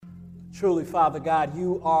Truly, Father God,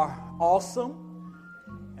 you are awesome.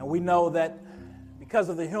 And we know that because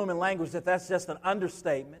of the human language that that's just an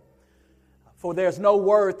understatement. For there's no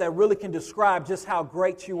word that really can describe just how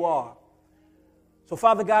great you are. So,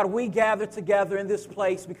 Father God, we gather together in this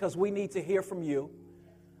place because we need to hear from you.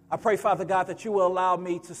 I pray, Father God, that you will allow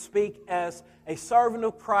me to speak as a servant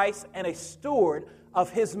of Christ and a steward of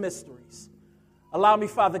his mysteries. Allow me,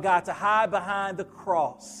 Father God, to hide behind the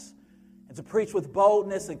cross and to preach with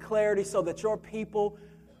boldness and clarity so that your people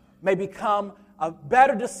may become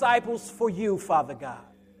better disciples for you, Father God,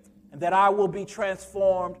 and that I will be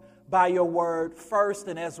transformed by your word first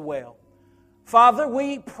and as well. Father,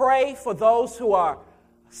 we pray for those who are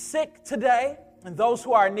sick today and those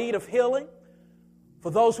who are in need of healing,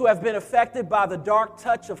 for those who have been affected by the dark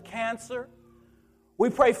touch of cancer. We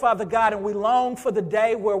pray, Father God, and we long for the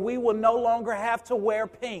day where we will no longer have to wear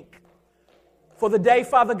pink. For the day,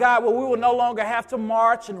 Father God, where we will no longer have to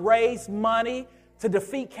march and raise money to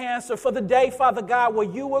defeat cancer. For the day, Father God, where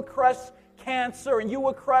you will crush cancer and you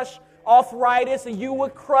will crush arthritis and you will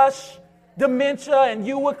crush dementia and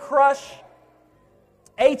you will crush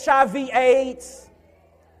HIV/AIDS.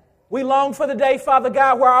 We long for the day, Father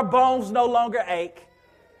God, where our bones no longer ache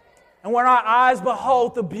and when our eyes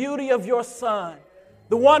behold the beauty of your Son,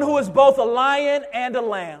 the one who is both a lion and a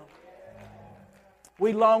lamb.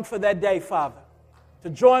 We long for that day, Father, to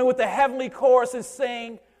join with the heavenly chorus and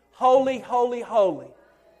sing, "Holy, holy, holy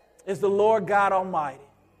is the Lord God Almighty."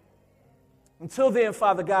 Until then,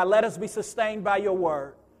 Father God, let us be sustained by your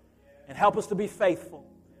word and help us to be faithful.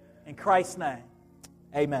 In Christ's name,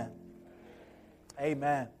 amen.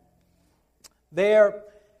 Amen. There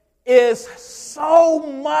is so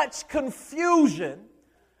much confusion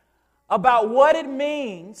about what it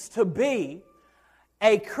means to be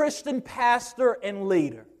a Christian pastor and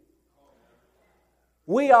leader.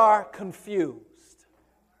 We are confused.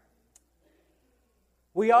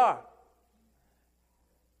 We are.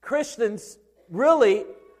 Christians really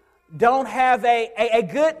don't have a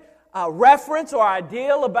good reference or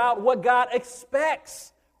ideal about what God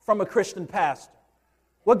expects from a Christian pastor,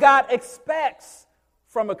 what God expects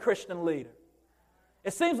from a Christian leader.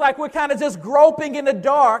 It seems like we're kind of just groping in the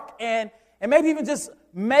dark and maybe even just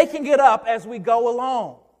making it up as we go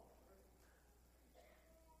along.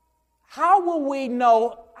 How will we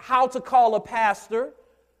know how to call a pastor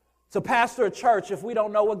to pastor a church if we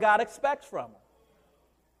don't know what God expects from them?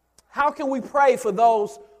 How can we pray for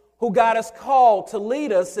those who God has called to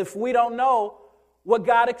lead us if we don't know what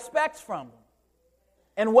God expects from them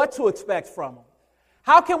and what to expect from them?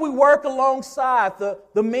 How can we work alongside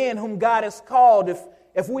the men whom God has called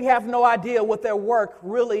if we have no idea what their work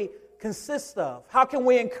really consists of? How can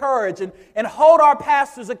we encourage and hold our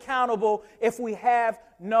pastors accountable if we have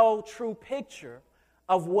no true picture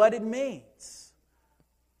of what it means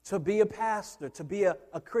to be a pastor, to be a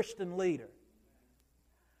Christian leader?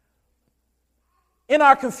 In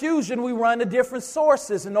our confusion, we run to different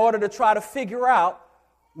sources in order to try to figure out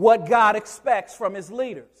what God expects from his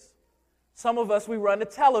leaders. Some of us, we run to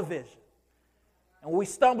television, and we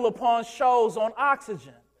stumble upon shows on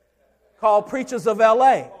Oxygen called Preachers of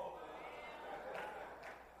LA.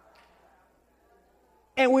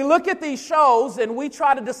 And we look at these shows and we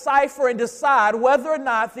try to decipher and decide whether or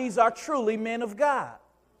not these are truly men of God.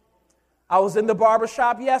 I was in the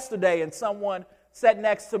barbershop yesterday and someone sat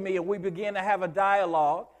next to me and we began to have a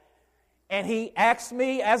dialogue. And he asked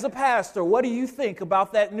me as a pastor, "What do you think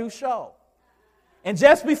about that new show?" And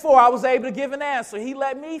just before I was able to give an answer, he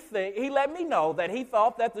let me know that he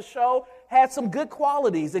thought that the show had some good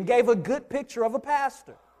qualities and gave a good picture of a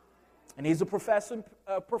pastor. And he's a professing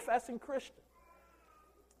Christian.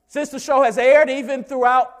 Since the show has aired, even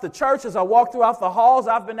throughout the church, as I walk throughout the halls,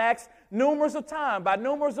 I've been asked numerous of times by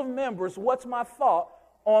numerous of members, what's my thought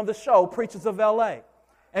on the show, Preachers of LA.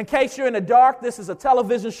 In case you're in the dark, this is a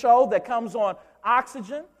television show that comes on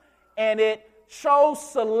Oxygen, and it shows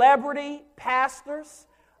celebrity pastors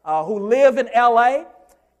who live in LA,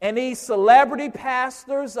 and these celebrity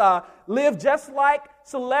pastors live just like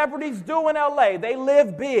celebrities do in LA. They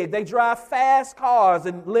live big, they drive fast cars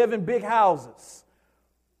and live in big houses.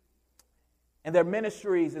 And their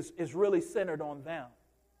ministries is really centered on them.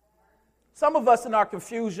 Some of us in our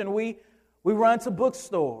confusion, we run to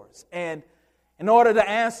bookstores, and in order to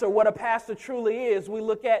answer what a pastor truly is, we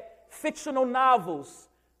look at fictional novels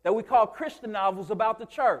that we call Christian novels about the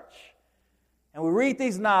church. And we read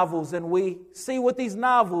these novels and we see what these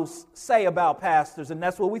novels say about pastors, and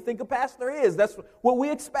that's what we think a pastor is. That's what we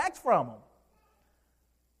expect from them.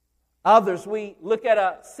 Others, we look at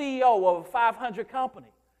a CEO of a 500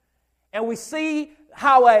 company, and we see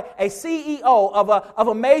how a CEO of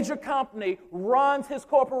a major company runs his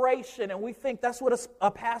corporation, and we think that's what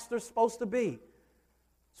a pastor's supposed to be.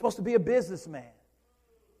 Supposed to be a businessman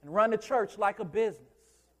and run the church like a business.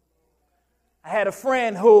 I had a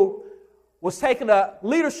friend who was taking a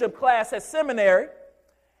leadership class at seminary,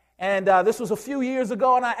 and this was a few years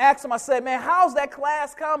ago, and I asked him, I said, man, how's that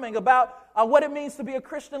class coming about what it means to be a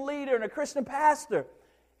Christian leader and a Christian pastor?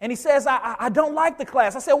 And he says, I don't like the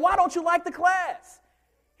class. I said, why don't you like the class?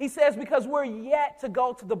 He says, because we're yet to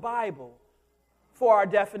go to the Bible for our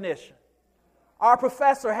definition. Our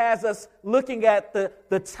professor has us looking at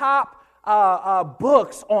the top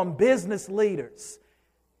books on business leaders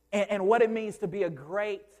and what it means to be a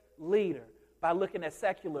great leader by looking at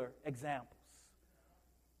secular examples.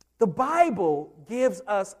 The Bible gives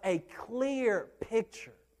us a clear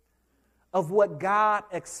picture of what God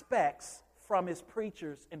expects from His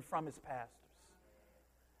preachers and from His pastors.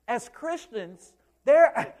 As Christians,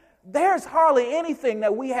 there's hardly anything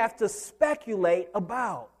that we have to speculate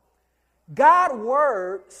about. God's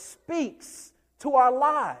Word speaks to our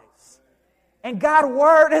lives. And God's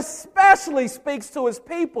Word especially speaks to His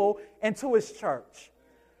people and to His church.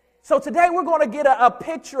 So today we're going to get a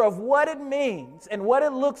picture of what it means and what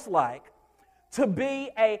it looks like to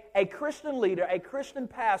be a Christian leader, a Christian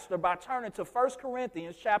pastor, by turning to 1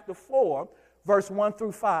 Corinthians chapter 4, verse 1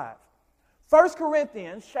 through 5. 1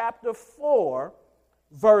 Corinthians chapter 4,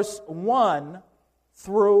 verse 1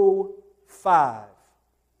 through 5.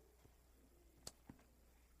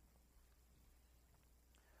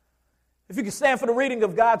 If you can stand for the reading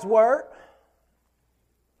of God's Word.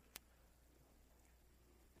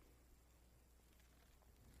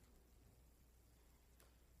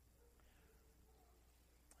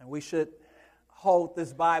 And we should hold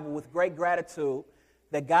this Bible with great gratitude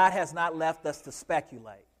that God has not left us to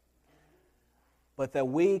speculate, but that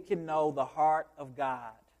we can know the heart of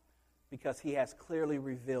God because He has clearly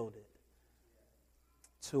revealed it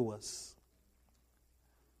to us.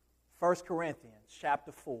 1 Corinthians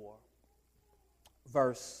chapter 4,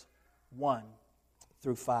 verse 1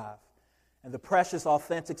 through 5. And the precious,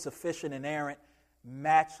 authentic, sufficient, inerrant,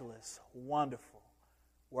 matchless, wonderful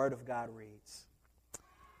Word of God reads,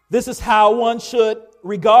 "This is how one should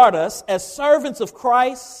regard us, as servants of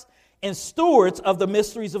Christ and stewards of the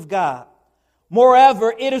mysteries of God.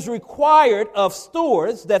 Moreover, it is required of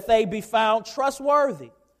stewards that they be found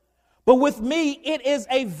trustworthy. But with me, it is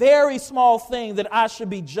a very small thing that I should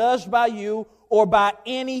be judged by you or by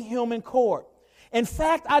any human court. In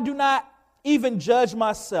fact, I do not even judge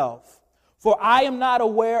myself, for I am not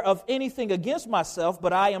aware of anything against myself,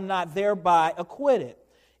 but I am not thereby acquitted.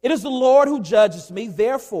 It is the Lord who judges me,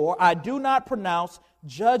 therefore I do not pronounce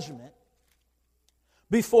judgment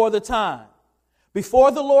before the time.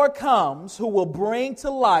 Before the Lord comes, who will bring to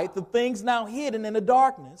light the things now hidden in the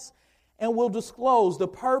darkness, and will disclose the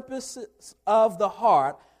purposes of the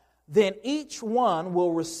heart, then each one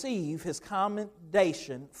will receive his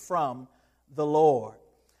commendation from the Lord."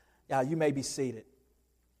 Now, you may be seated.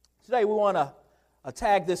 Today we want to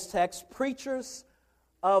tag this text, Preachers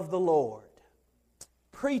of the Lord.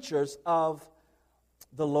 Preachers of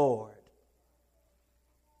the Lord.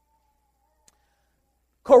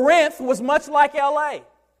 Corinth was much like L.A.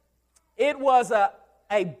 It was a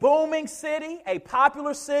booming city, a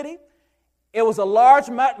popular city. It was a large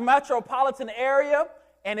metropolitan area,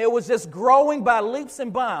 and it was just growing by leaps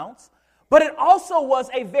and bounds. But it also was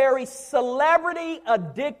a very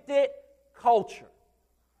celebrity-addicted culture.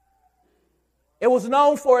 It was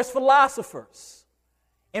known for its philosophers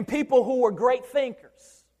and people who were great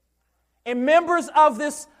thinkers. And members of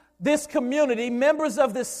this community, members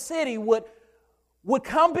of this city would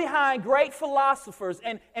come behind great philosophers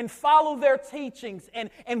and follow their teachings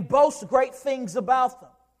and boast great things about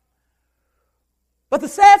them. But the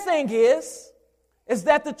sad thing is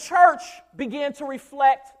that the church began to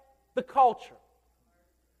reflect the culture.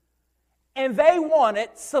 And they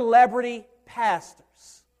wanted celebrity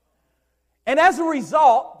pastors. And as a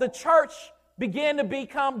result, the church began to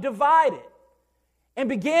become divided and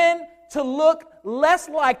began to look less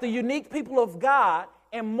like the unique people of God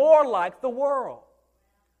and more like the world.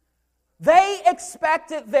 They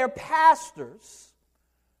expected their pastors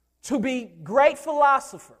to be great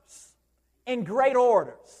philosophers and great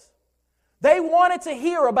orators. They wanted to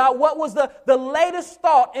hear about what was the latest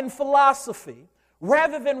thought in philosophy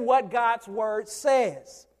rather than what God's Word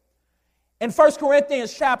says. In 1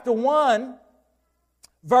 Corinthians chapter 1,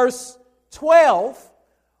 verse 12,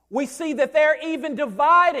 we see that they're even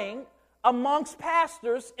dividing amongst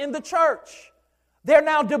pastors in the church. They're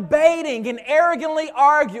now debating and arrogantly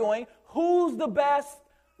arguing who's the best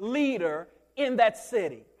leader in that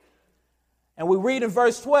city. And we read in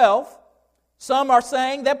verse 12, some are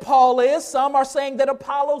saying that Paul is, some are saying that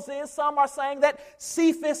Apollos is, some are saying that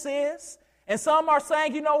Cephas is, and some are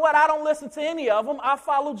saying, you know what, I don't listen to any of them, I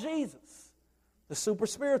follow Jesus, the super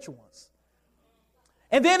spiritual ones.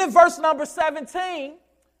 And then in verse number 17,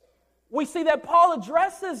 we see that Paul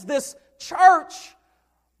addresses this church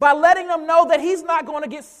by letting them know that he's not going to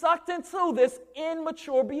get sucked into this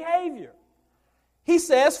immature behavior. He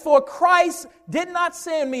says, for Christ did not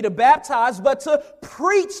send me to baptize, but to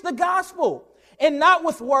preach the gospel, and not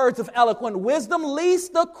with words of eloquent wisdom,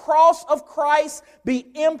 lest the cross of Christ be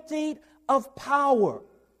emptied of power.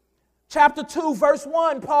 Chapter 2, verse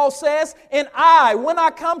 1, Paul says, and I, when I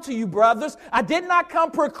come to you, brothers, I did not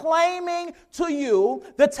come proclaiming to you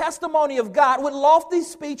the testimony of God with lofty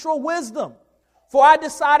speech or wisdom. For I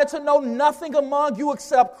decided to know nothing among you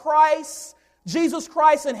except Christ, Jesus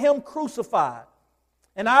Christ, and Him crucified.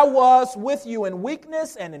 And I was with you in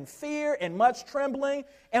weakness and in fear and much trembling,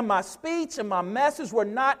 and my speech and my message were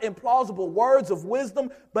not in plausible words of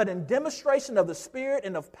wisdom, but in demonstration of the Spirit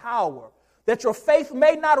and of power, that your faith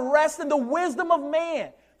may not rest in the wisdom of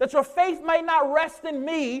man, that your faith may not rest in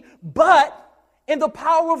me, but in the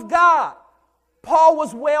power of God. Paul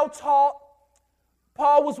was well taught.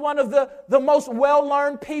 Paul was one of the most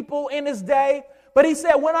well-learned people in his day. But he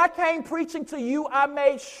said, when I came preaching to you, I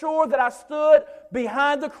made sure that I stood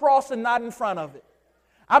behind the cross and not in front of it.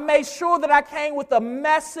 I made sure that I came with a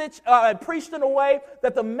message and preached in a way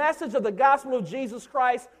that the message of the gospel of Jesus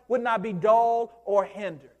Christ would not be dull or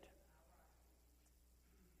hindered.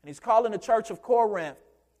 And he's calling the church of Corinth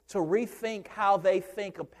to rethink how they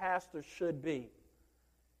think a pastor should be,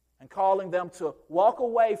 and calling them to walk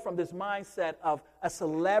away from this mindset of a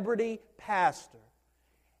celebrity pastor.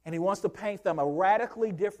 And he wants to paint them a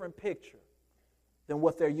radically different picture than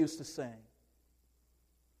what they're used to seeing.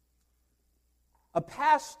 A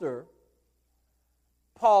pastor,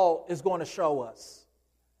 Paul is going to show us,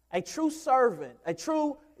 a true servant, a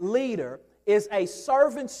true leader is a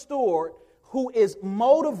servant steward who is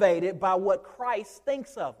motivated by what Christ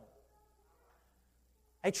thinks of him.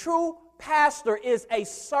 A true pastor is a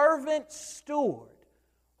servant steward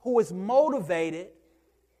who is motivated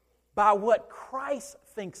by what Christ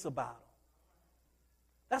thinks about him.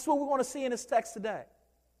 That's what we're going to see in this text today.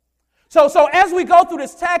 So as we go through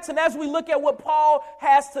this text and as we look at what Paul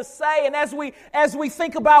has to say and as we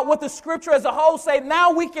think about what the Scripture as a whole say,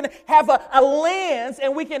 now we can have a lens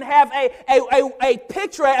and we can have a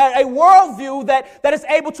picture, a worldview that is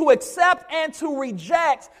able to accept and to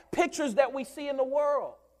reject pictures that we see in the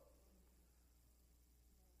world.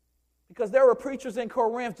 Because there were preachers in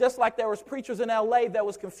Corinth, just like there was preachers in LA that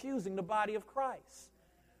was confusing the body of Christ.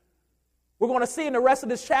 We're going to see in the rest of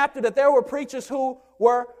this chapter that there were preachers who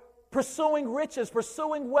were pursuing riches,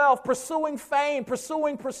 pursuing wealth, pursuing fame,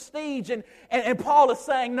 pursuing prestige. And Paul is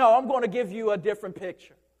saying, no, I'm going to give you a different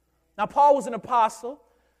picture. Now, Paul was an apostle.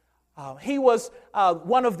 He was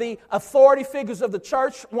one of the authority figures of the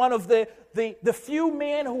church, one of the few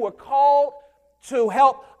men who were called to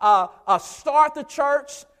help start the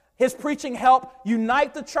church. His preaching helped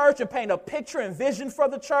unite the church and paint a picture and vision for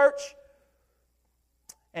the church.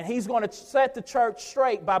 And he's going to set the church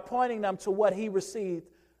straight by pointing them to what he received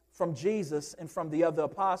from Jesus and from the other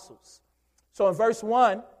apostles. So in verse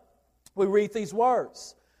 1, we read these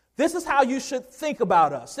words. This is how you should think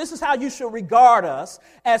about us. This is how you should regard us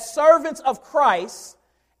as servants of Christ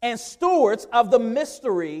and stewards of the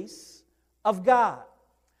mysteries of God.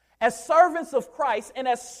 As servants of Christ and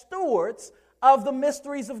as stewards of the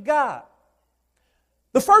mysteries of God.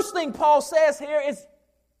 The first thing Paul says here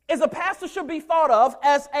is a pastor should be thought of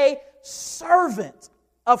as a servant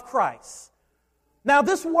of Christ. Now,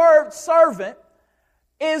 this word servant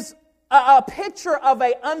is a picture of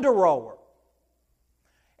an under-rower.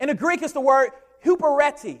 In the Greek, it's the word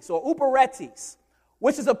huperetes or uperetes,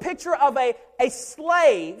 which is a picture of a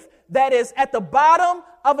slave that is at the bottom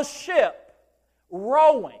of a ship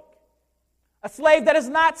rowing. A slave that is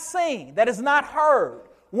not seen, that is not heard.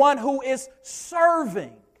 One who is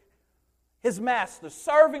serving his master,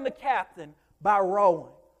 serving the captain by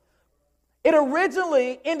rowing. It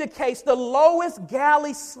originally indicates the lowest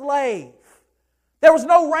galley slave. There was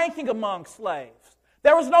no ranking among slaves.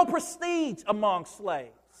 There was no prestige among slaves.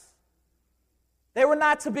 They were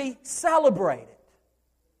not to be celebrated.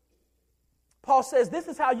 Paul says this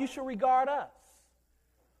is how you should regard us.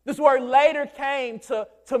 This word later came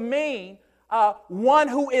to mean one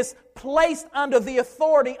who is placed under the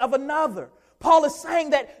authority of another. Paul is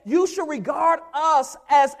saying that you should regard us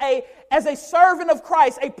as a servant of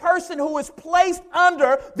Christ, a person who is placed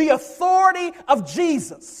under the authority of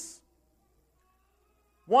Jesus.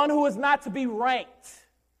 One who is not to be ranked.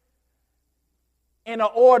 in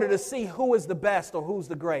order to see who is the best or who's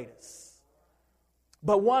the greatest,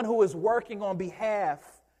 but one who is working on behalf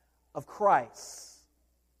of Christ.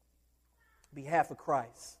 Behalf of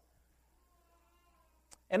Christ.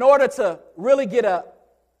 In order to really get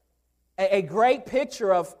a great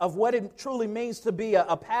picture of what it truly means to be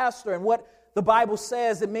a pastor and what the Bible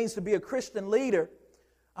says it means to be a Christian leader,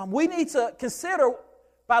 we need to consider,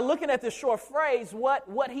 by looking at this short phrase,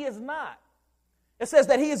 what he is not. It says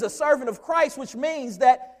that he is a servant of Christ, which means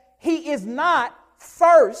that he is not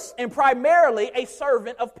first and primarily a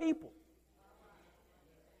servant of people.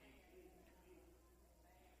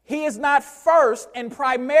 He is not first and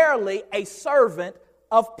primarily a servant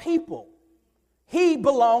of people. He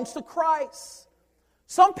belongs to Christ.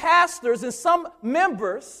 Some pastors and some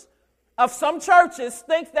members of some churches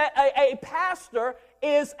think that a pastor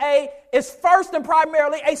is first and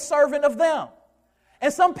primarily a servant of them.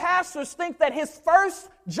 And some pastors think that his first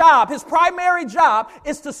job, his primary job,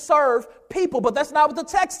 is to serve people. But that's not what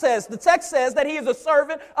the text says. The text says that he is a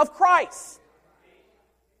servant of Christ,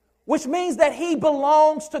 which means that he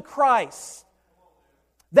belongs to Christ,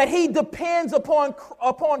 that he depends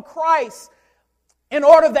upon Christ in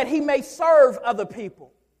order that he may serve other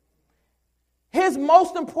people. His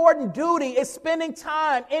most important duty is spending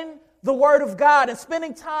time in the Word of God and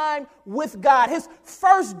spending time with God. His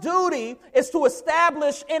first duty is to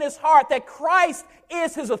establish in his heart that Christ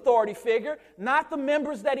is his authority figure, not the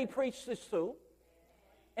members that he preaches to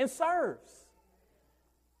and serves.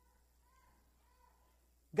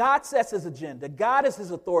 God sets his agenda. God is his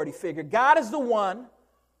authority figure. God is the one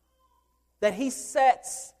that he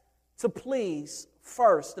sets to please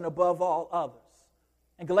first and above all others.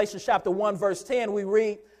 In Galatians chapter 1, verse 10, we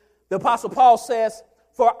read, the Apostle Paul says,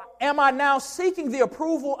 "For am I now seeking the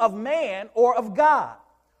approval of man or of God?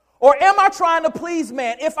 Or am I trying to please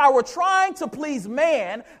man? If I were trying to please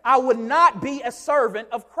man, I would not be a servant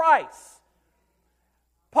of Christ."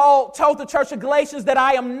 Paul told the church of Galatians that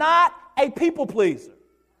I am not a people pleaser.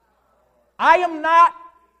 I am not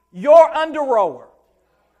your under-rower.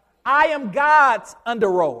 I am God's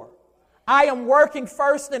under-rower. I am working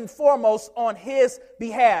first and foremost on his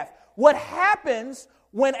behalf. What happens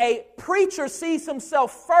when a preacher sees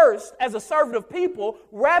himself first as a servant of people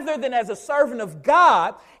rather than as a servant of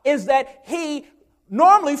God is that he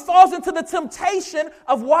normally falls into the temptation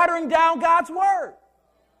of watering down God's word.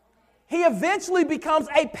 He eventually becomes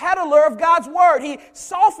a peddler of God's word. He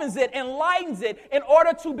softens it and lightens it in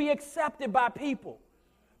order to be accepted by people.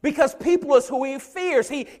 Because people is who he fears.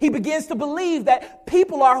 He begins to believe that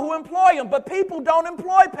people are who employ him. But people don't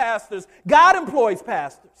employ pastors. God employs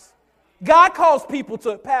pastors. God calls people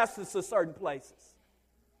to pastors to certain places.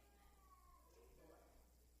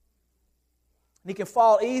 And he can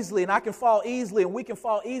fall easily, and I can fall easily, and we can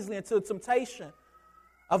fall easily into the temptation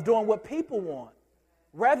of doing what people want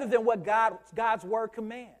rather than what God's word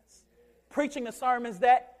commands. Preaching the sermons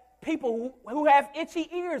that people who have itchy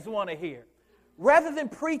ears want to hear, rather than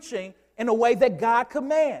preaching in a way that God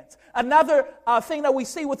commands. Another thing that we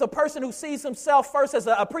see with a person who sees himself first as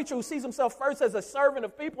a preacher who sees himself first as a servant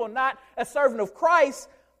of people and not a servant of Christ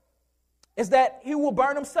is that he will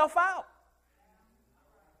burn himself out.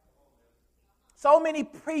 So many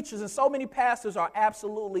preachers and so many pastors are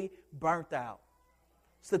absolutely burnt out.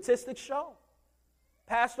 Statistics show.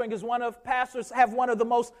 Pastors have one of the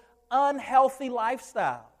most unhealthy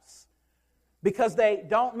lifestyles because they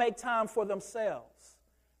don't make time for themselves,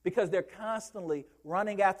 because they're constantly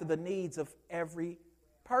running after the needs of every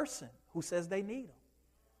person who says they need them.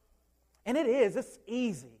 And it's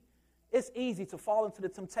easy. It's easy to fall into the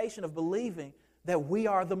temptation of believing that we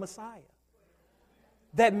are the Messiah.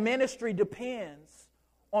 That ministry depends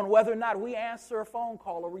on whether or not we answer a phone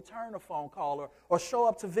call or return a phone call or show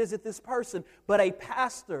up to visit this person. But a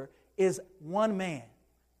pastor is one man,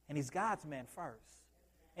 and he's God's man first.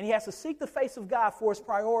 And he has to seek the face of God for his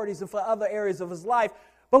priorities and for other areas of his life.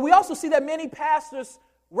 But we also see that many pastors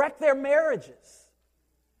wreck their marriages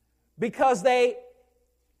because they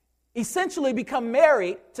essentially become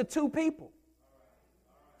married to two people.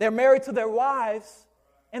 They're married to their wives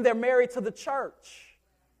and they're married to the church.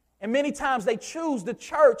 And many times they choose the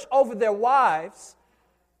church over their wives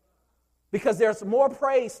because there's more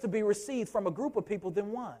praise to be received from a group of people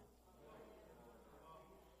than one.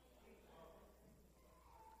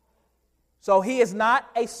 So he is not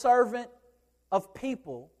a servant of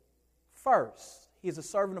people first. He is a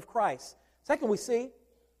servant of Christ. Second, we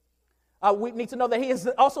need to know that he is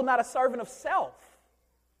also not a servant of self.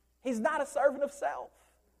 He's not a servant of self.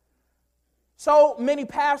 So many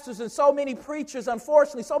pastors and so many preachers,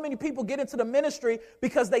 unfortunately, so many people get into the ministry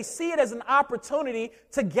because they see it as an opportunity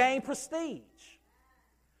to gain prestige.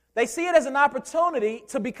 They see it as an opportunity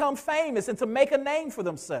to become famous and to make a name for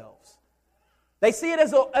themselves. They see it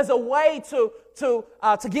as a way to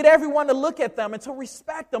get everyone to look at them and to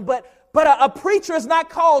respect them. But a preacher is not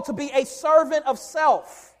called to be a servant of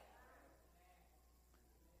self.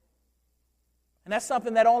 And that's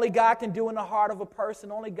something that only God can do in the heart of a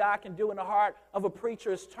person. Only God can do in the heart of a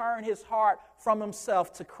preacher is turn his heart from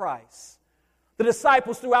himself to Christ. The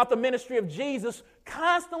disciples throughout the ministry of Jesus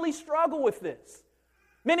constantly struggle with this.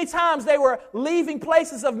 Many times they were leaving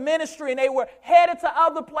places of ministry and they were headed to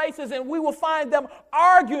other places, and we will find them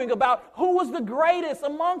arguing about who was the greatest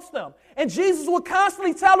amongst them. And Jesus would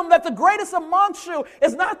constantly tell them that the greatest amongst you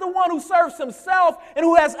is not the one who serves himself and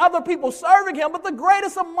who has other people serving him, but the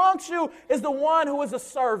greatest amongst you is the one who is a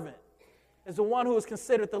servant, is the one who is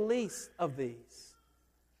considered the least of these.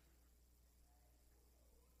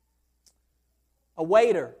 A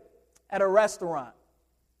waiter at a restaurant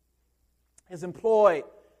is employed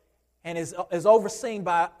and is overseen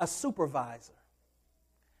by a supervisor.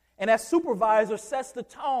 And that supervisor sets the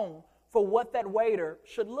tone for what that waiter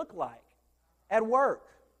should look like at work.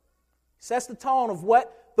 Sets the tone of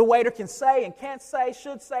what the waiter can say and can't say,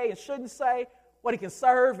 should say and shouldn't say, what he can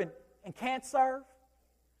serve and can't serve.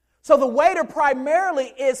 So the waiter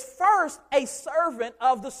primarily is first a servant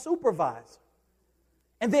of the supervisor,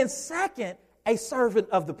 and then second, a servant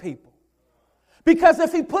of the people. Because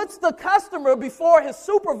if he puts the customer before his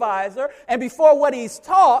supervisor and before what he's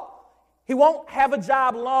taught, he won't have a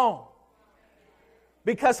job long.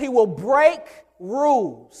 Because he will break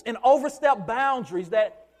rules and overstep boundaries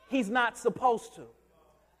that he's not supposed to.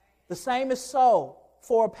 The same is so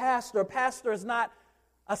for a pastor. A pastor is not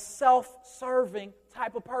a self-serving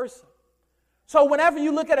type of person. So whenever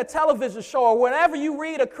you look at a television show or whenever you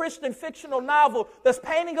read a Christian fictional novel that's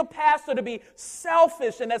painting a pastor to be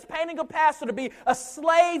selfish and that's painting a pastor to be a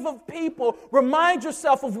slave of people, remind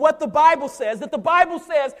yourself of what the Bible says, that the Bible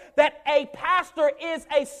says that a pastor is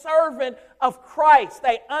a servant of Christ,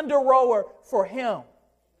 a under-rower for him,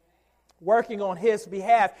 working on his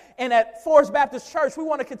behalf. And at Forest Baptist Church, we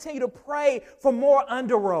want to continue to pray for more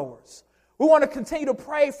under-rowers. We want to continue to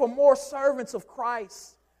pray for more servants of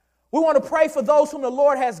Christ. We want to pray for those whom the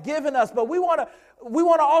Lord has given us, but we want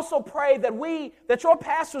to also pray that your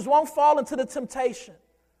pastors won't fall into the temptation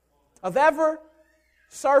of ever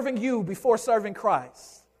serving you before serving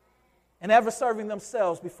Christ and ever serving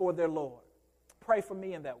themselves before their Lord. Pray for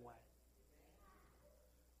me in that way.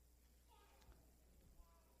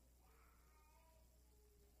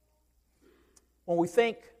 When we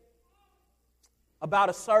think about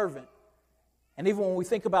a servant, and even when we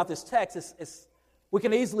think about this text, we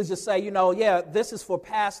can easily just say, this is for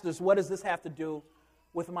pastors. What does this have to do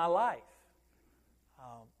with my life?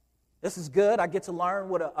 This is good. I get to learn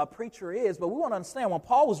what a preacher is. But we want to understand when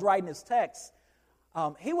Paul was writing his text,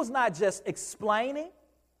 he was not just explaining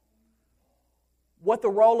what the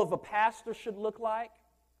role of a pastor should look like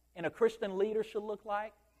and a Christian leader should look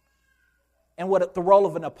like and what the role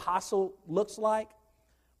of an apostle looks like,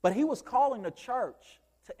 but he was calling the church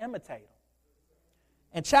to imitate him.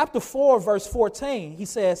 In chapter 4, verse 14, he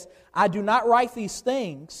says, I do not write these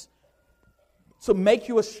things to make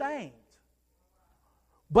you ashamed,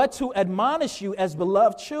 but to admonish you as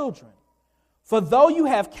beloved children. For though you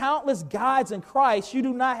have countless guides in Christ, you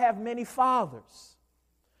do not have many fathers.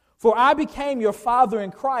 For I became your father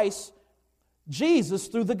in Christ Jesus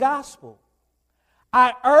through the gospel.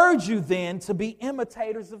 I urge you then to be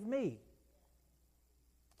imitators of me.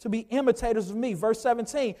 To be imitators of me. Verse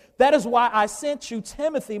 17, that is why I sent you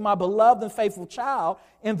Timothy, my beloved and faithful child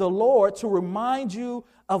in the Lord, to remind you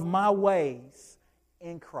of my ways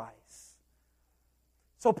in Christ.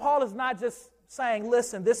 So Paul is not just saying,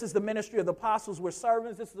 listen, this is the ministry of the apostles, we're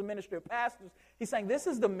servants, this is the ministry of pastors. He's saying this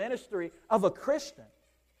is the ministry of a Christian.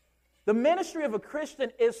 The ministry of a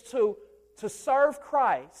Christian is to serve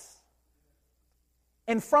Christ,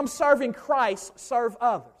 and from serving Christ, serve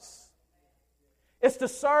others. It's to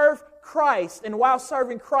serve Christ, and while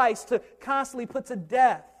serving Christ, to constantly put to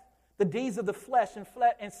death the deeds of the flesh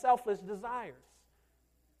and selfish desires.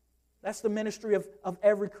 That's the ministry of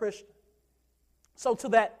every Christian. So to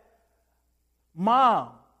that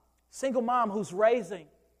mom, single mom who's raising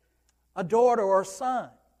a daughter or a son,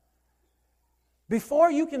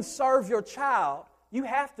 before you can serve your child, you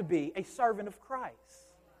have to be a servant of Christ.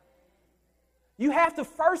 You have to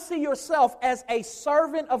first see yourself as a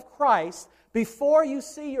servant of Christ before you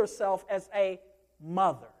see yourself as a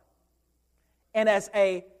mother and as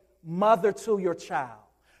a mother to your child.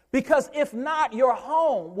 Because if not, your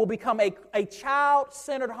home will become a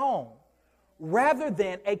child-centered home rather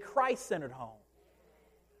than a Christ-centered home.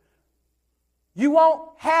 You won't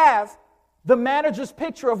have the manager's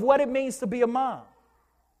picture of what it means to be a mom.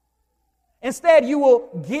 Instead, you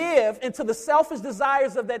will give into the selfish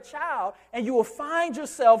desires of that child, and you will find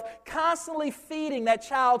yourself constantly feeding that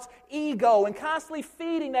child's ego and constantly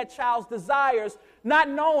feeding that child's desires, not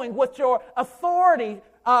knowing what your authority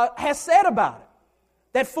has said about it.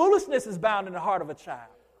 That foolishness is bound in the heart of a child.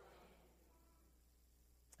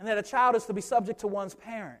 And that a child is to be subject to one's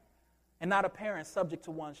parent and not a parent subject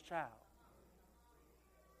to one's child.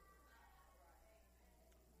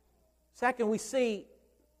 Second, we see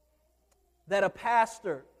that a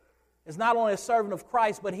pastor is not only a servant of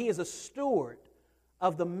Christ, but he is a steward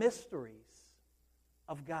of the mysteries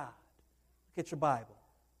of God. Look at your Bible.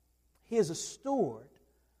 He is a steward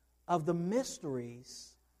of the mysteries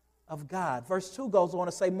of God. Verse 2 goes on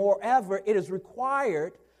to say, moreover, it is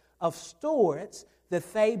required of stewards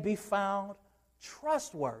that they be found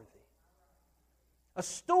trustworthy. A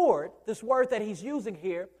steward, this word that he's using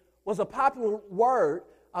here, was a popular word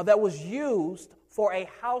that was used for a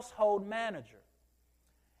household manager.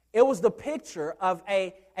 It was the picture of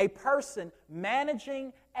a person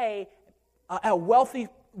managing a wealthy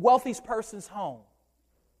person's home.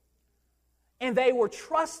 And they were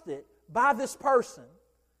trusted by this person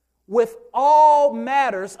with all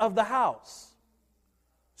matters of the house.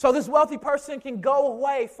 So this wealthy person can go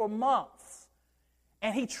away for months,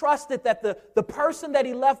 and he trusted that the person that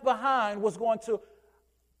he left behind was going to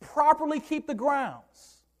properly keep the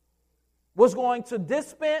grounds, was going to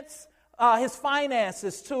dispense his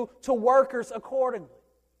finances to workers accordingly,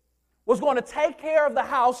 was going to take care of the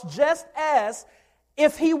house just as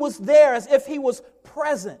if he was there, as if he was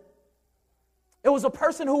present. It was a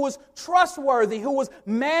person who was trustworthy, who was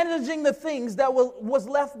managing the things that was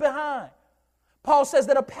left behind. Paul says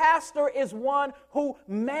that a pastor is one who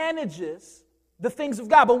manages the things of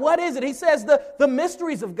God. But what is it? He says the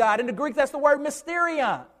mysteries of God. In the Greek, that's the word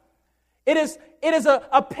mysterion. It is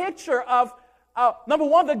a picture of, number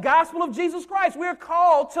one, the gospel of Jesus Christ. We are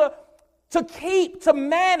called to keep, to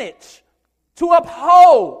manage, to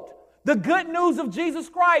uphold the good news of Jesus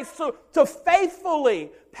Christ, to faithfully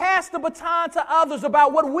pass the baton to others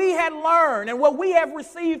about what we had learned and what we have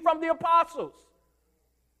received from the apostles.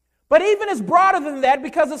 But even it's broader than that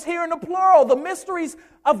because it's here in the plural. The mysteries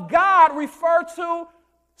of God refer to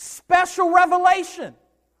special revelation,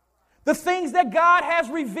 the things that God has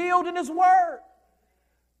revealed in His Word.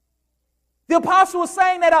 The apostle was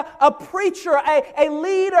saying that a preacher, a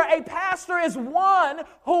leader, a pastor is one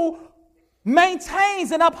who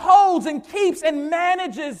maintains and upholds and keeps and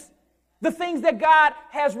manages the things that God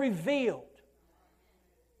has revealed.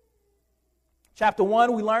 Chapter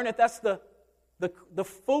 1, we learn that that's the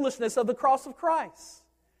foolishness of the cross of Christ.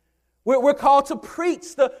 We're called to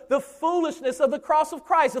preach the foolishness of the cross of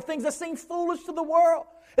Christ, the things that seem foolish to the world.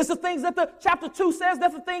 It's the things that chapter 2 says,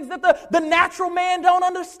 that's the things that the natural man don't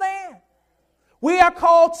understand. We are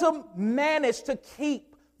called to manage to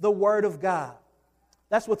keep the Word of God.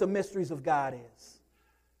 That's what the mysteries of God is.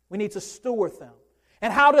 We need to steward them.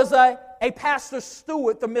 And how does a pastor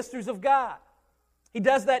steward the mysteries of God? He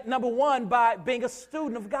does that, number one, by being a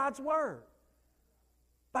student of God's Word.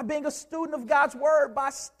 By being a student of God's Word, by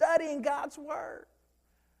studying God's Word.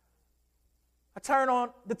 I turn on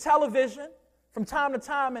the television from time to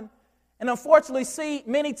time and unfortunately see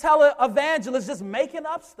many televangelists just making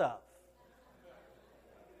up stuff.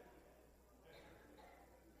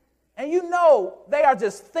 And you know they are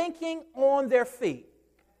just thinking on their feet.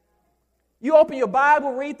 You open your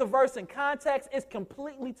Bible, read the verse in context, it's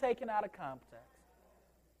completely taken out of context.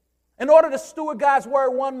 In order to steward God's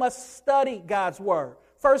Word, one must study God's Word.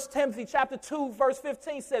 1 Timothy chapter 2, verse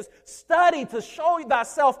 15 says, study to show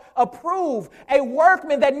thyself approved, a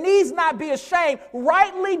workman that needs not be ashamed,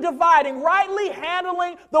 rightly dividing, rightly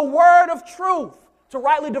handling the word of truth. To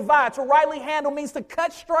rightly divide, to rightly handle means to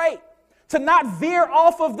cut straight, to not veer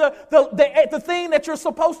off of the thing that you're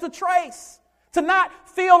supposed to trace, to not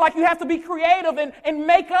feel like you have to be creative and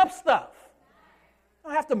make up stuff. You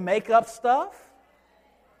don't have to make up stuff.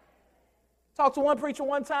 Talked to one preacher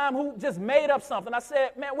one time who just made up something. I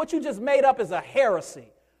said, man, what you just made up is a heresy.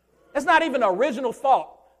 That's not even an original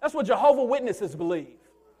thought. That's what Jehovah's Witnesses believe.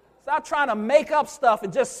 Stop trying to make up stuff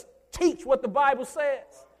and just teach what the Bible says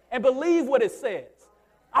and believe what it says.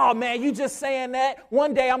 Oh, man, you just saying that.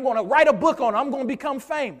 One day I'm going to write a book on it. I'm going to become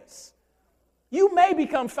famous. You may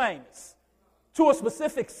become famous to a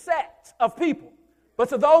specific set of people. But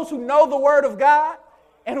to those who know the Word of God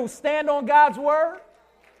and who stand on God's Word,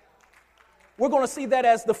 we're going to see that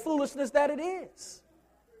as the foolishness that it is.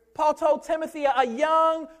 Paul told Timothy, a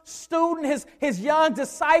young student, his young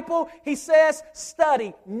disciple, he says,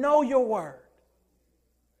 study, know your Word.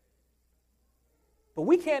 But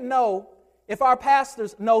we can't know if our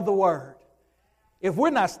pastors know the Word, if we're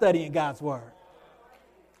not studying God's Word?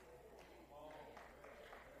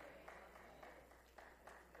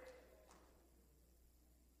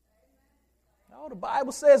 No, the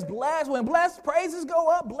Bible says when blessed praises go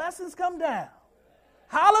up, blessings come down.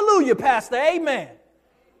 Hallelujah, Pastor. Amen.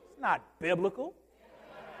 It's not biblical.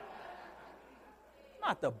 It's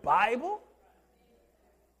not the Bible.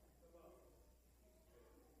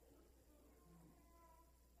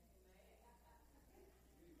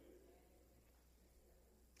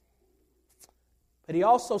 But he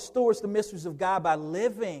also stewards the mysteries of God by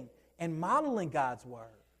living and modeling God's Word.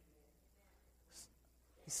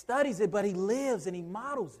 He studies it, but he lives and he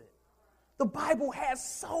models it. The Bible has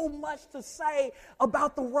so much to say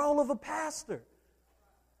about the role of a pastor.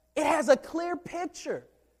 It has a clear picture.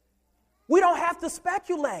 We don't have to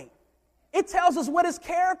speculate. It tells us what his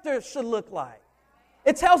character should look like.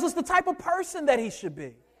 It tells us the type of person that he should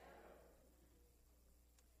be.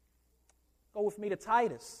 Go with me to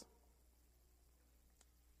Titus.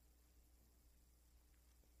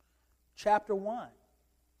 Chapter 1.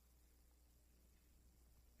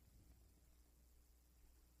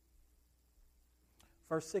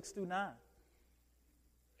 Verse 6 through 9.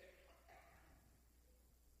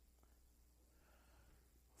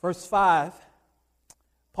 Verse 5,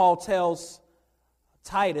 Paul tells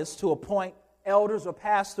Titus to appoint elders or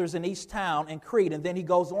pastors in each town in Crete, and then he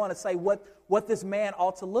goes on to say what this man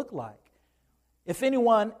ought to look like. If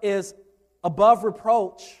anyone is above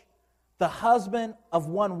reproach, the husband of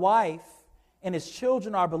one wife, and his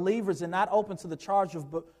children are believers and not open to the charge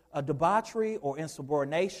of debauchery or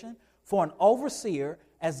insubordination, for an overseer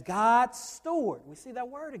as God's steward, we see that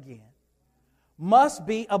word again, must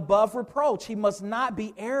be above reproach. He must not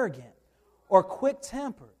be arrogant or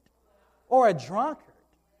quick-tempered or a drunkard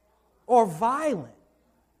or violent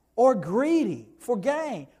or greedy for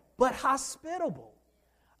gain, but hospitable,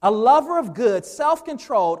 a lover of good,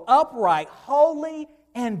 self-controlled, upright, holy,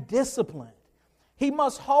 and disciplined. He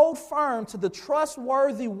must hold firm to the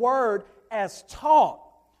trustworthy word as taught,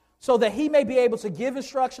 so that he may be able to give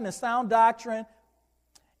instruction in sound doctrine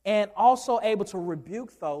and also able to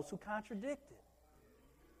rebuke those who contradict it.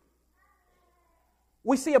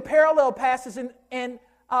 We see a parallel passage in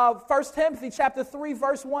 1 Timothy chapter 3,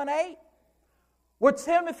 verse 1-8, where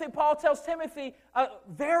Paul tells Timothy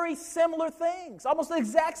very similar things, almost the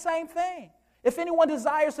exact same thing. If anyone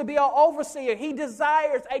desires to be an overseer, he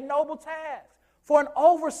desires a noble task. For an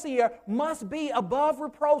overseer must be above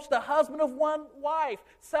reproach, the husband of one wife,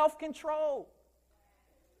 self-controlled,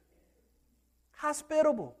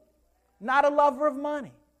 hospitable, not a lover of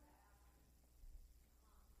money.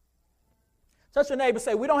 Touch your neighbor and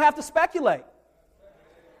say, we don't have to speculate.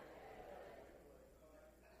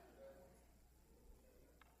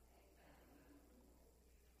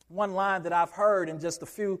 One line that I've heard in just a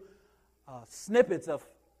few snippets of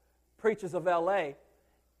preachers of L.A.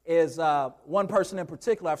 is one person in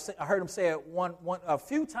particular. I heard him say it a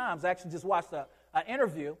few times. I actually just watched an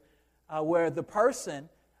interview where the person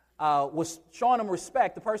was showing him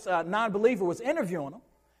respect. The person, a non-believer, was interviewing him.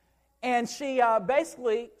 And she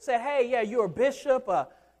basically said, hey, yeah, you're a bishop.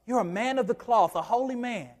 You're a man of the cloth, a holy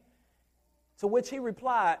man. To which he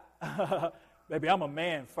replied, baby, I'm a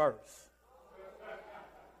man first.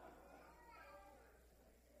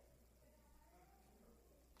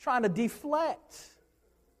 Trying to deflect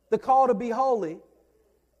the call to be holy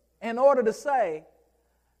in order to say,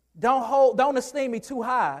 don't esteem me too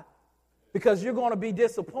high because you're going to be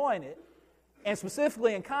disappointed, and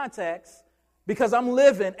specifically in context because I'm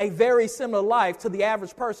living a very similar life to the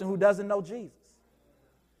average person who doesn't know Jesus.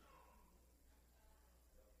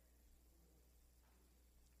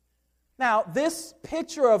 Now, this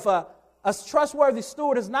picture of a trustworthy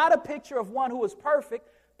steward is not a picture of one who is perfect.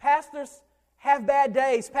 Pastors have bad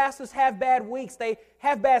days. Pastors have bad weeks. They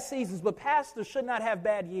have bad seasons, but pastors should not have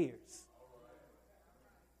bad years.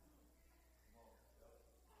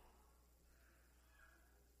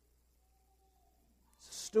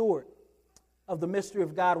 Steward of the mystery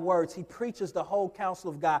of God's words. He preaches the whole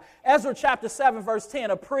counsel of God. Ezra chapter 7, verse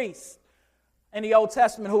 10, a priest in the Old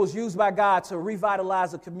Testament who was used by God to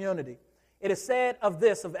revitalize a community. It is said of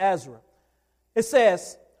this, of Ezra. It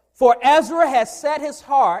says, for Ezra has set his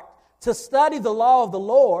heart to study the law of the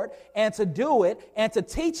Lord and to do it and to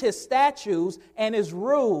teach his statutes and his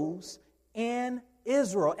rules in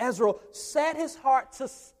Israel. Ezra set his heart to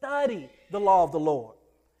study the law of the Lord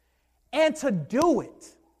and to do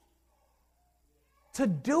it. To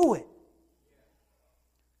do it.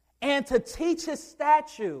 And to teach his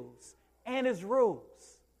statutes and his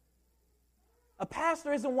rules. A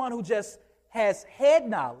pastor isn't one who just has head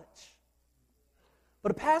knowledge,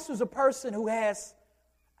 But a pastor is a person who has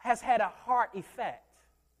had a heart effect.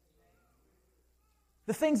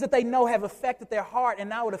 The things that they know have affected their heart, and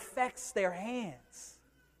now it affects their hands.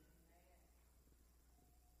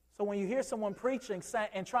 So when you hear someone preaching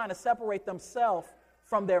and trying to separate themselves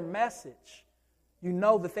from their message, you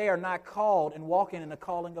know that they are not called and walking in the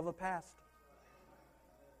calling of a pastor.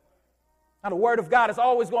 Now, the Word of God is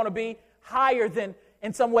always going to be higher than,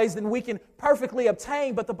 in some ways, than we can perfectly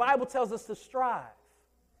obtain, but the Bible tells us to strive,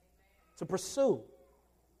 to pursue.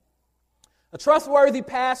 A trustworthy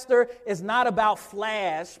pastor is not about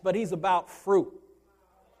flash, but he's about fruit.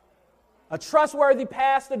 A trustworthy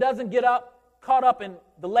pastor doesn't get caught up in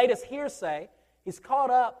the latest hearsay. He's caught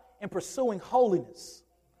up in pursuing holiness.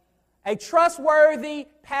 A trustworthy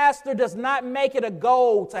pastor does not make it a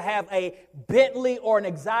goal to have a Bentley or an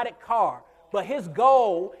exotic car, but his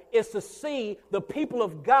goal is to see the people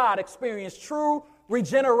of God experience true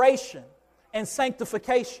regeneration and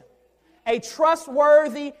sanctification. A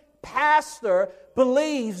trustworthy pastor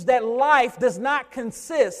believes that life does not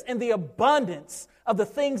consist in the abundance of the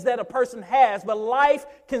things that a person has, but life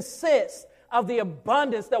consists of the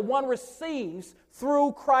abundance that one receives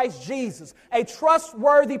through Christ Jesus. A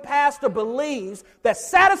trustworthy pastor believes that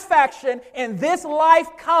satisfaction in this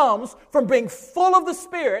life comes from being full of the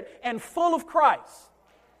Spirit and full of Christ.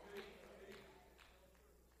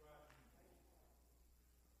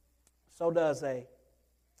 So does a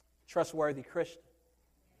trustworthy Christian.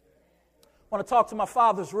 I want to talk to my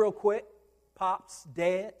fathers real quick. Pops,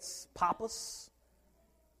 dads, papas.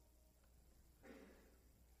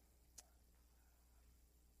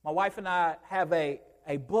 My wife and I have a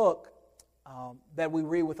book that we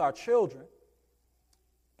read with our children,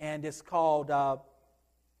 and it's called The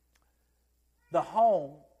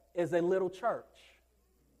Home is a Little Church.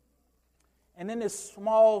 And in this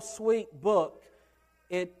small, sweet book,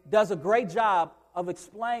 it does a great job of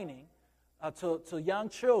explaining to young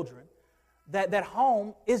children that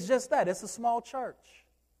home is just that. It's a small church.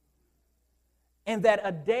 And that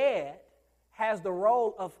a dad has the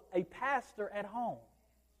role of a pastor at home.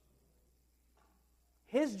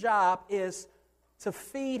 His job is to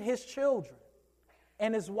feed his children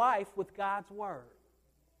and his wife with God's Word.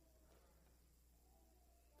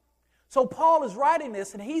 So Paul is writing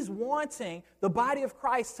this, and he's wanting the body of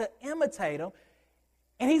Christ to imitate him,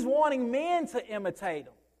 and he's wanting men to imitate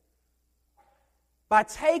him by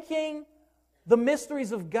taking the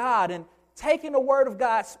mysteries of God and taking the Word of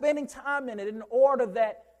God, spending time in it in order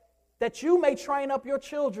that you may train up your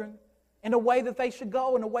children in the way that they should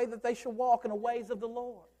go, in the way that they should walk, in the ways of the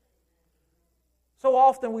Lord. So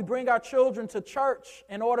often we bring our children to church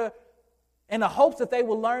in the hopes that they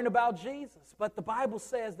will learn about Jesus. But the Bible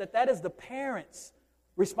says that is the parents'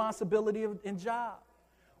 responsibility and job.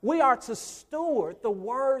 We are to steward the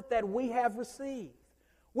Word that we have received.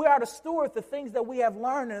 We are to steward the things that we have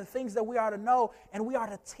learned and the things that we are to know, and we are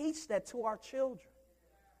to teach that to our children.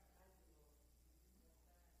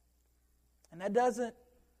 And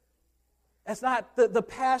that's not the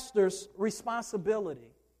pastor's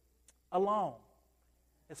responsibility alone.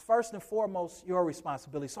 It's first and foremost your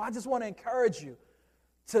responsibility. So I just want to encourage you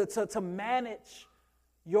to manage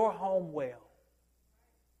your home well,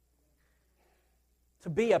 to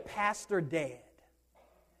be a pastor dad.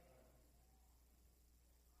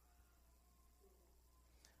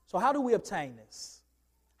 So how do we obtain this?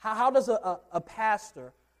 How does a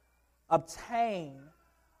pastor obtain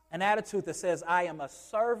an attitude that says, I am a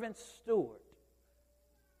servant steward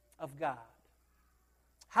of God?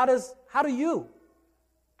 How do you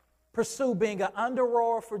pursue being an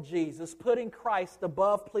under-rower for Jesus, putting Christ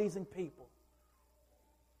above pleasing people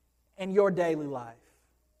in your daily life?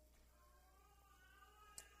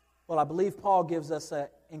 Well, I believe Paul gives us an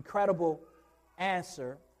incredible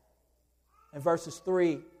answer in verses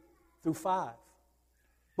 3 through 5.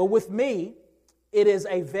 But with me, it is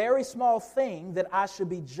a very small thing that I should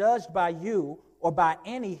be judged by you or by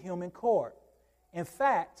any human court. In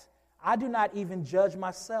fact, I do not even judge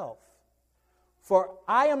myself. For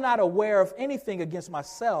I am not aware of anything against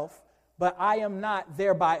myself, but I am not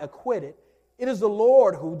thereby acquitted. It is the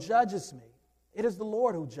Lord who judges me. It is the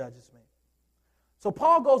Lord who judges me. So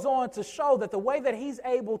Paul goes on to show that the way that he's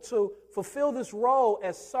able to fulfill this role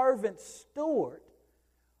as servant steward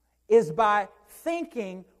is by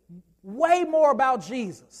thinking way more about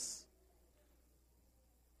Jesus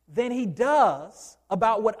than he does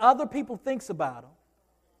about what other people thinks about him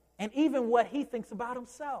and even what he thinks about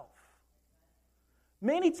himself.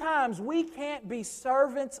 Many times we can't be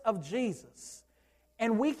servants of Jesus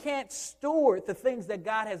and we can't steward the things that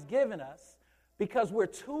God has given us because we're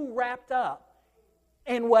too wrapped up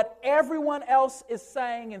in what everyone else is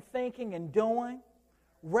saying and thinking and doing.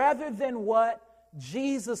 rather than what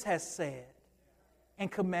Jesus has said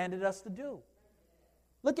and commanded us to do.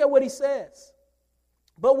 Look at what he says.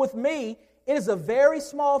 But with me, it is a very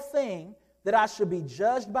small thing that I should be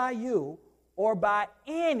judged by you or by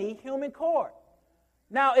any human court.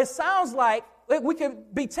 Now, it sounds like we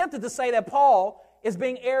could be tempted to say that Paul is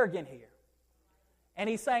being arrogant here. And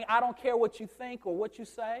he's saying, I don't care what you think or what you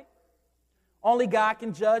say. Only God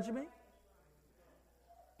can judge me.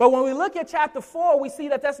 But when we look at chapter 4, we see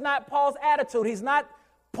that that's not Paul's attitude. He's not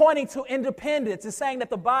pointing to independence. He's saying that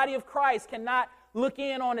the body of Christ cannot look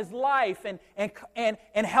in on his life and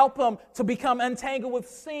help him to become entangled with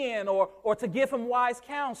sin or to give him wise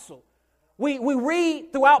counsel. We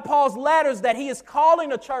read throughout Paul's letters that he is calling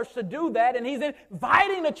the church to do that, and he's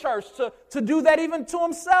inviting the church to do that even to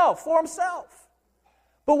himself, for himself.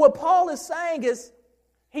 But what Paul is saying is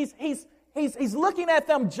he's looking at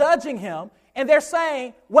them, judging him, and they're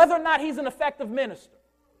saying whether or not he's an effective minister.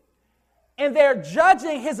 And they're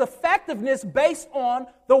judging his effectiveness based on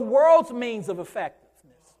the world's means of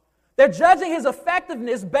effectiveness. They're judging his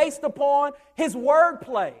effectiveness based upon his word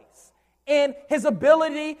plays and his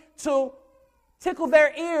ability to tickle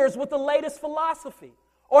their ears with the latest philosophy,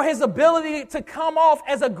 or his ability to come off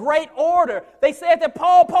as a great orator. They said that,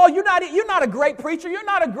 Paul, you're not a great preacher, you're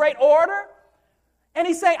not a great orator. And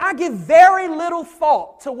he's saying, I give very little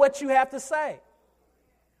thought to what you have to say.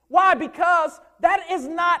 Why? Because that is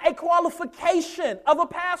not a qualification of a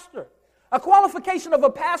pastor. A qualification of a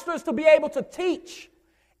pastor is to be able to teach.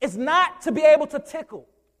 It's not to be able to tickle.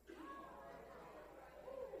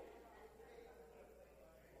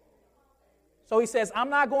 So he says, I'm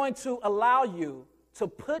not going to allow you to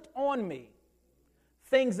put on me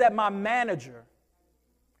things that my manager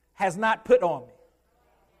has not put on me.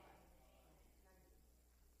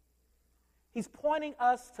 He's pointing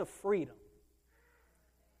us to freedom.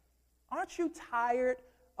 Aren't you tired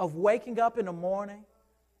of waking up in the morning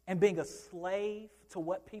and being a slave to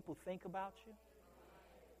what people think about you?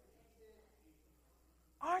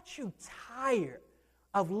 Aren't you tired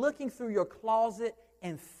of looking through your closet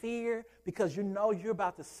in fear because you know you're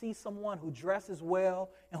about to see someone who dresses well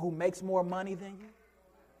and who makes more money than you?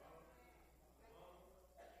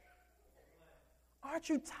 Aren't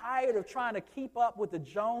you tired of trying to keep up with the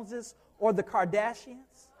Joneses or the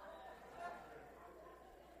Kardashians?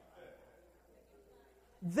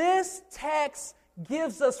 This text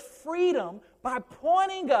gives us freedom by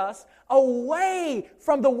pointing us away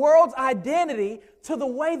from the world's identity to the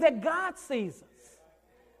way that God sees us.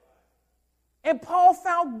 And Paul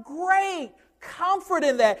found great comfort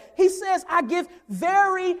in that. He says, I give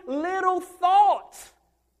very little thought.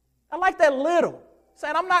 I like that little.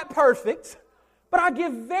 Saying I'm not perfect, but I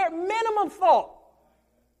give very minimum thought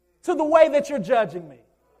to the way that you're judging me,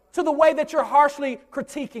 to the way that you're harshly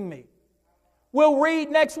critiquing me. We'll read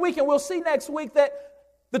next week and we'll see next week that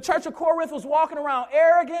the church of Corinth was walking around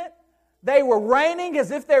arrogant. They were reigning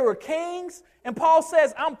as if they were kings. And Paul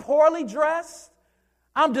says, I'm poorly dressed.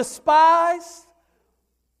 I'm despised.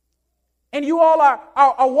 And you all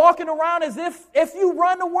are walking around as if you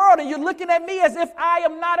run the world, and you're looking at me as if I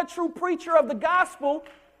am not a true preacher of the gospel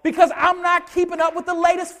because I'm not keeping up with the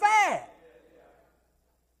latest fad.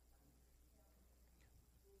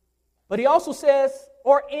 But he also says,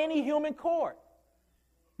 or any human court.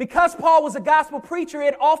 Because Paul was a gospel preacher,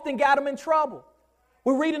 it often got him in trouble.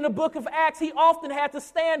 We read in the book of Acts, he often had to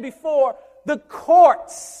stand before the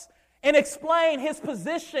courts and explain his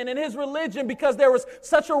position and his religion because there was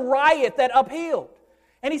such a riot that upheld.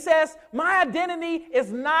 And he says, my identity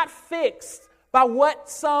is not fixed by what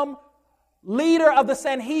some leader of the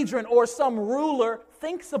Sanhedrin or some ruler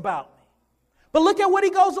thinks about me. But look at what he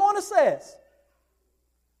goes on and says.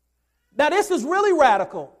 Now, this is really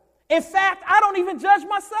radical. In fact, I don't even judge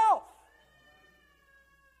myself.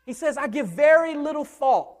 He says, I give very little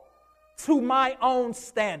thought to my own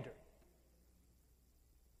standard.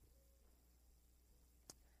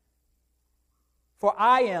 For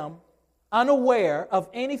I am unaware of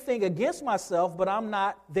anything against myself, but I'm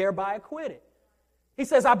not thereby acquitted. He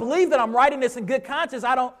says, I believe that I'm writing this in good conscience.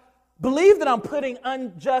 I don't believe that I'm putting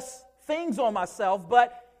unjust things on myself,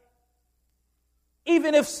 but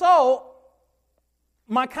even if so,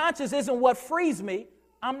 my conscience isn't what frees me.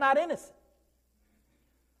 I'm not innocent.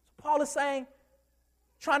 So Paul is saying,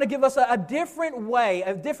 trying to give us a different way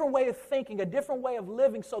of thinking, a different way of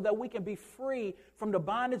living so that we can be free from the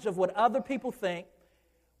bondage of what other people think,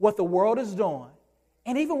 what the world is doing,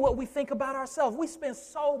 and even what we think about ourselves. We spend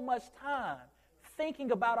so much time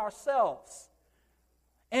thinking about ourselves.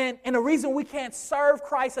 And the reason we can't serve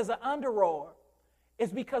Christ as an under-rower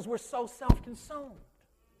is because we're so self-consumed.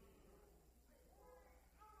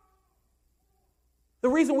 The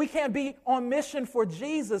reason we can't be on mission for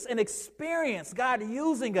Jesus and experience God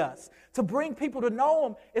using us to bring people to know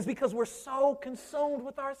Him is because we're so consumed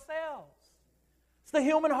with ourselves. It's the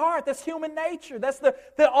human heart. That's human nature. That's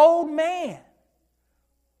the old man.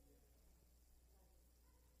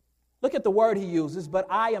 Look at the word he uses, but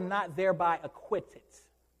I am not thereby acquitted.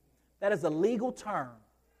 That is a legal term.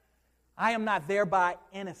 I am not thereby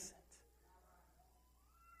innocent.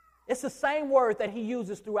 It's the same word that he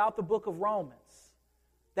uses throughout the book of Romans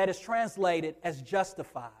that is translated as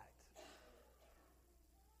justified.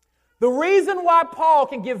 The reason why Paul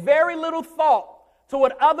can give very little thought to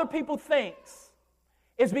what other people think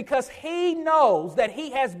is because he knows that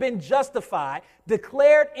he has been justified,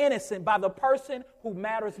 declared innocent by the person who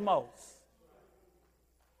matters most.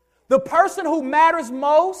 The person who matters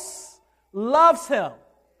most loves him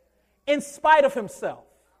in spite of himself.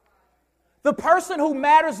 The person who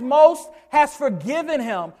matters most has forgiven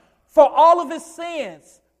him for all of his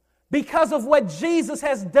sins because of what Jesus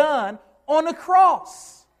has done on the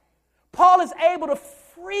cross. Paul is able to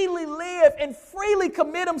freely live and freely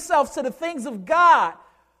commit himself to the things of God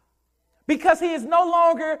because he is no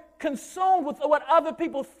longer consumed with what other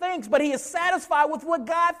people think, but he is satisfied with what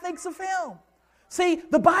God thinks of him. See,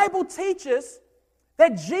 the Bible teaches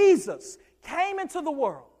that Jesus came into the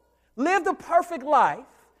world, lived a perfect life,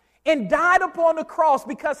 and died upon the cross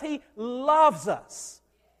because he loves us.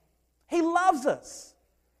 He loves us.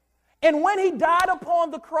 And when he died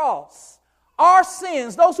upon the cross, our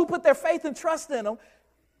sins, those who put their faith and trust in him,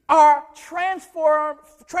 are transferred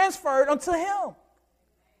unto him.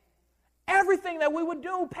 Everything that we would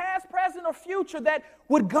do, past, present, or future, that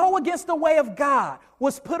would go against the way of God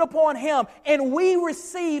was put upon him, and we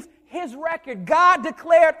received his record. God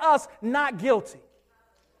declared us not guilty.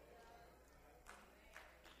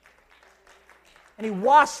 And he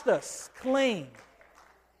washed us clean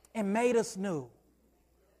and made us new.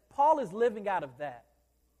 Paul is living out of that.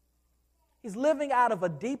 He's living out of a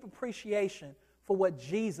deep appreciation for what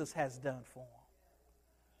Jesus has done for him.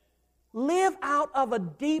 Live out of a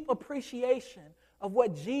deep appreciation of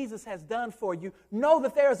what Jesus has done for you. Know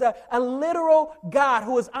that there's a literal God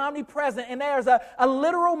who is omnipresent, and there's a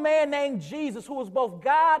literal man named Jesus who is both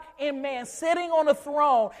God and man sitting on a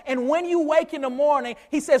throne. And when you wake in the morning,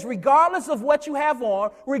 he says, regardless of what you have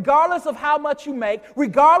on, regardless of how much you make,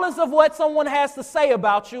 regardless of what someone has to say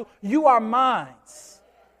about you, you are mine.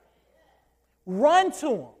 Run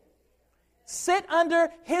to him. Sit under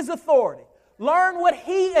his authority. Learn what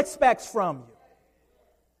he expects from you.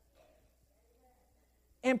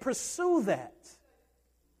 And pursue that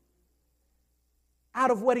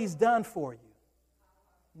out of what he's done for you,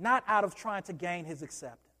 not out of trying to gain his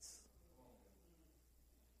acceptance.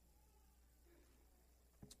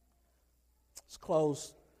 Let's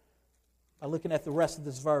close by looking at the rest of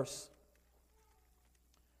this verse.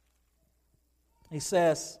 He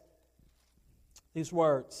says these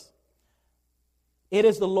words, "It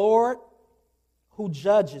is the Lord who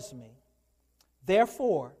judges me.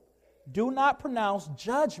 Therefore, do not pronounce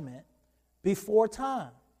judgment before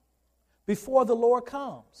time, before the Lord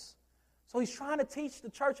comes." So he's trying to teach the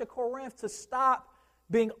church at Corinth to stop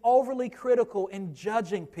being overly critical and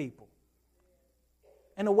judging people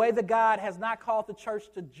in a way that God has not called the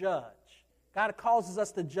church to judge. God causes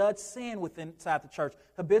us to judge sin inside the church,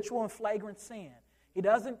 habitual and flagrant sin. He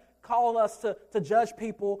doesn't call us to judge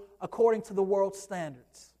people according to the world's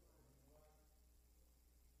standards.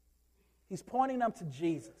 He's pointing them to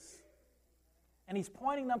Jesus. And he's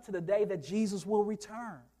pointing them to the day that Jesus will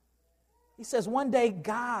return. He says one day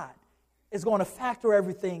God is going to factor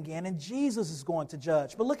everything in and Jesus is going to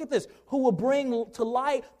judge. But look at this. Who will bring to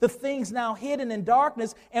light the things now hidden in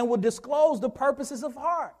darkness and will disclose the purposes of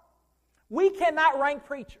heart. We cannot rank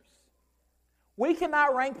preachers. We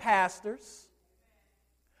cannot rank pastors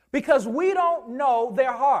because we don't know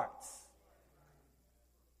their hearts.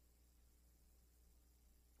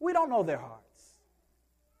 We don't know their hearts.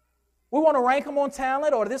 We want to rank them on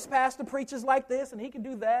talent, or this pastor preaches like this, and he can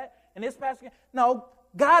do that, and this pastor can. No,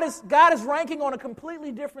 God is ranking on a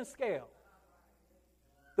completely different scale.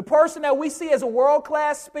 The person that we see as a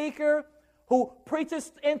world-class speaker who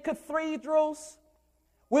preaches in cathedrals,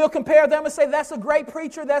 we'll compare them and say, that's a great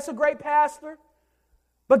preacher, that's a great pastor.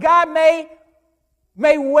 But God may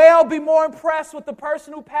well be more impressed with the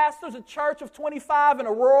person who pastors a church of 25 in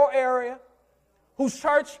a rural area, whose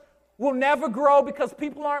church will never grow because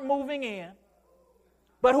people aren't moving in,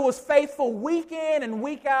 but who is faithful week in and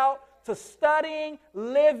week out to studying,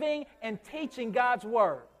 living, and teaching God's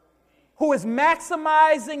word, who is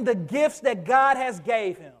maximizing the gifts that God has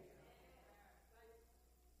gave him.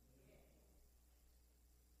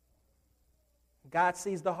 God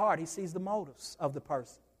sees the heart. He sees the motives of the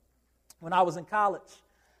person. When I was in college,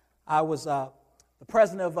 I was the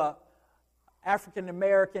president of a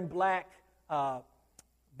African-American black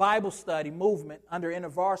Bible study movement under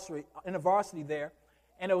InterVarsity there.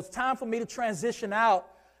 And it was time for me to transition out.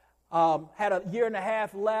 Had a year and a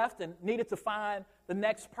half left and needed to find the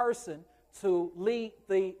next person to lead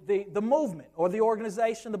the movement or the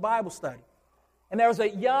organization, the Bible study. And there was a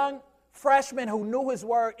young freshman who knew his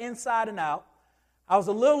word inside and out. I was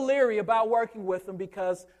a little leery about working with him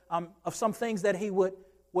because of some things that he would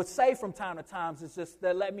say from time to time. It's just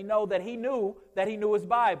that let me know that he knew his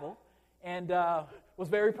Bible, and was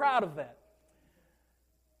very proud of that.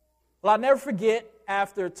 Well, I'll never forget,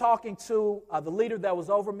 after talking to the leader that was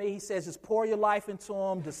over me, he says, just pour your life into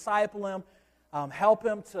him, disciple him, help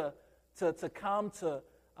him to come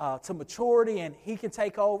to maturity, and he can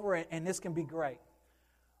take over, and this can be great.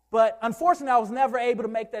 But unfortunately, I was never able to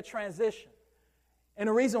make that transition. And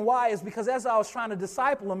the reason why is because as I was trying to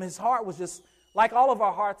disciple him, his heart was just, like all of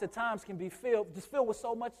our hearts at times can be filled with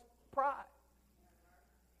so much pride.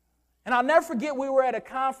 And I'll never forget, we were at a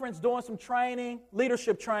conference doing some training,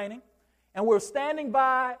 leadership training, and we were standing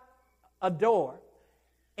by a door,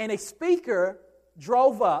 and a speaker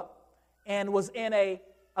drove up and was in a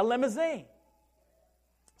limousine.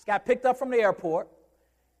 This guy picked up from the airport,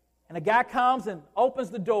 and a guy comes and opens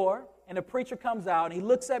the door, and the preacher comes out, and he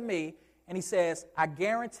looks at me, and he says, I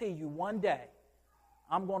guarantee you one day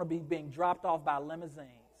I'm going to be being dropped off by limousines,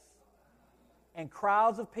 and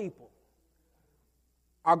crowds of people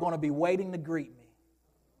are going to be waiting to greet me.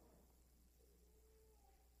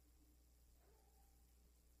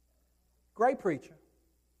 Great preacher,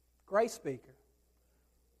 great speaker.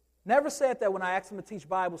 Never said that when I asked him to teach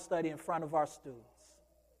Bible study in front of our students.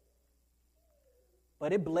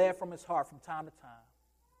 But it bled from his heart from time to time.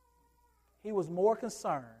 He was more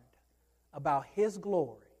concerned about his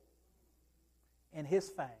glory and his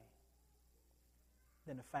fame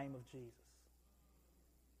than the fame of Jesus.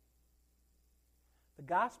 The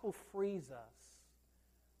gospel frees us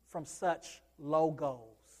from such low goals.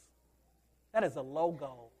 That is a low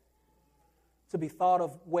goal, to be thought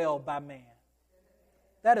of well by man.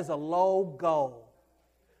 That is a low goal,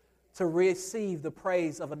 to receive the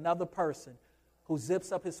praise of another person who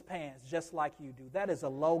zips up his pants just like you do. That is a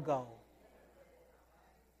low goal.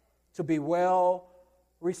 To be well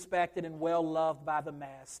respected and well loved by the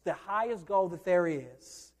mass. The highest goal that there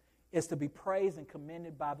is to be praised and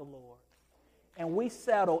commended by the Lord. And we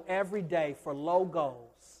settle every day for low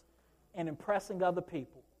goals and impressing other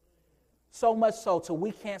people. So much so till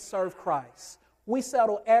we can't serve Christ. We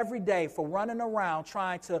settle every day for running around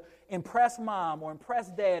trying to impress mom or impress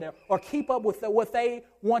dad or keep up with what they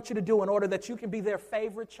want you to do in order that you can be their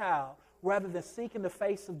favorite child rather than seeking the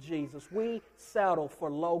face of Jesus. We settle for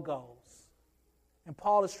low goals. And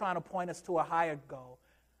Paul is trying to point us to a higher goal,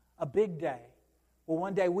 a big day, where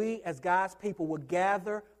one day we as God's people will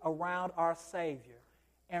gather around our Savior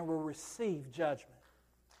and will receive judgment.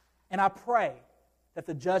 And I pray that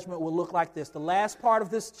the judgment will look like this. The last part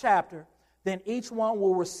of this chapter, then each one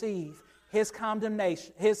will receive his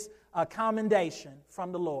condemnation, his commendation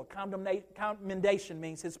from the Lord. Commendation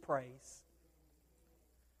means his praise.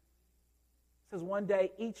 It says one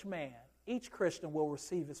day each man, each Christian will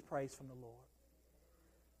receive his praise from the Lord.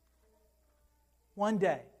 One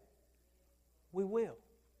day we will.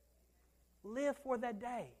 Live for that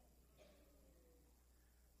day.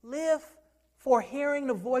 Live for hearing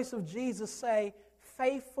the voice of Jesus say,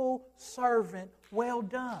 faithful servant, well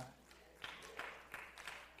done.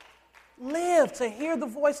 Live to hear the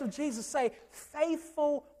voice of Jesus say,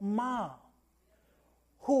 faithful mom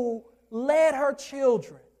who led her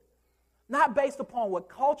children, not based upon what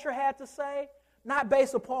culture had to say, not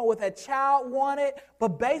based upon what that child wanted,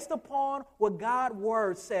 but based upon what God's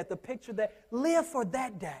word said, the picture that live for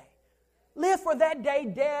that day. Live for that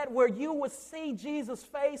day, Dad, where you will see Jesus'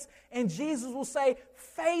 face and Jesus will say,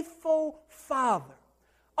 faithful Father.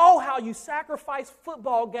 Oh, how you sacrifice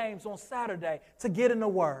football games on Saturday to get in the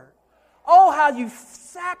Word. Oh, how you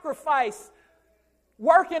sacrifice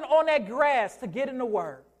working on that grass to get in the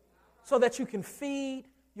Word so that you can feed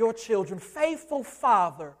your children. Faithful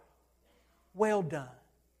Father, well done.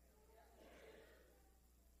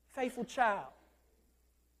 Faithful child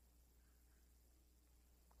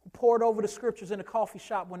who poured over the scriptures in a coffee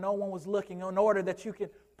shop when no one was looking in order that you could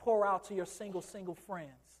pour out to your single friends.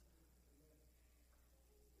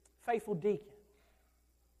 Faithful deacon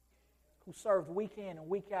who served week in and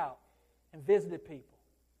week out and visited people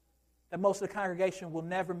that most of the congregation will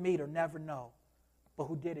never meet or never know, but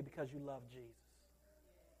who did it because you love Jesus.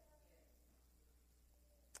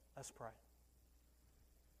 Let's pray.